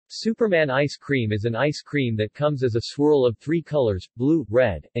Superman ice cream is an ice cream that comes as a swirl of three colors, blue,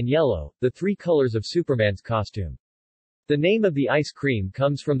 red, and yellow, the three colors of Superman's costume. The name of the ice cream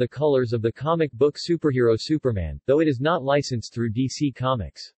comes from the colors of the comic book superhero Superman, though it is not licensed through DC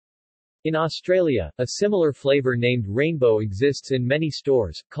Comics. In Australia, a similar flavor named Rainbow exists in many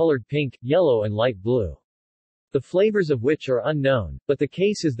stores, colored pink, yellow and light blue. The flavors of which are unknown, but the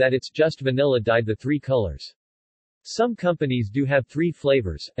case is that it's just vanilla dyed the three colors. Some companies do have three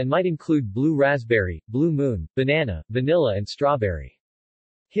flavors, and might include blue raspberry, blue moon, banana, vanilla and strawberry.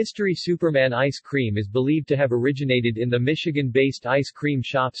 History Superman ice cream is believed to have originated in the Michigan-based ice cream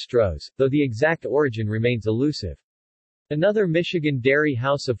shop Stroh's, though the exact origin remains elusive. Another Michigan dairy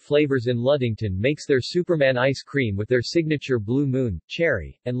house of flavors in Ludington makes their Superman ice cream with their signature blue moon,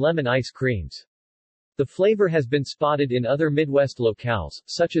 cherry, and lemon ice creams. The flavor has been spotted in other Midwest locales,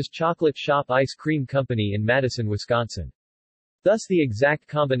 such as Chocolate Shop Ice Cream Company in Madison, Wisconsin. Thus the exact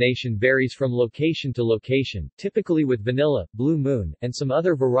combination varies from location to location, typically with vanilla, blue moon, and some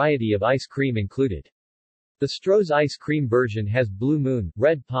other variety of ice cream included. The Stroh's ice cream version has blue moon,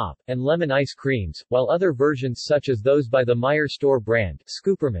 red pop, and lemon ice creams, while other versions such as those by the Meyer Store brand,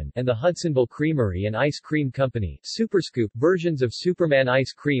 Scooperman, and the Hudsonville Creamery and Ice Cream Company, Superscoop, versions of Superman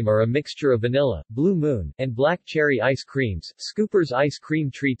ice cream are a mixture of vanilla, blue moon, and black cherry ice creams. Scooper's Ice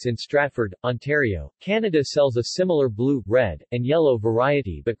Cream Treats in Stratford, Ontario, Canada sells a similar blue, red, and yellow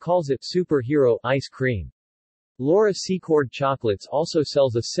variety but calls it Superhero ice cream. Laura Secord Chocolates also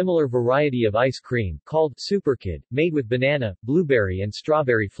sells a similar variety of ice cream, called Superkid, made with banana, blueberry and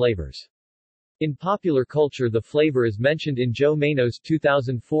strawberry flavors. In popular culture the flavor is mentioned in Joe Mano's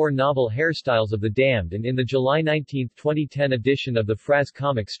 2004 novel Hairstyles of the Damned and in the July 19, 2010 edition of the Fraz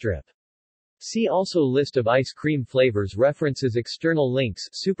comic strip. See also List of ice cream flavors. References. External links.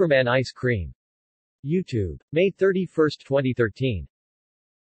 Superman ice cream. YouTube. May 31, 2013.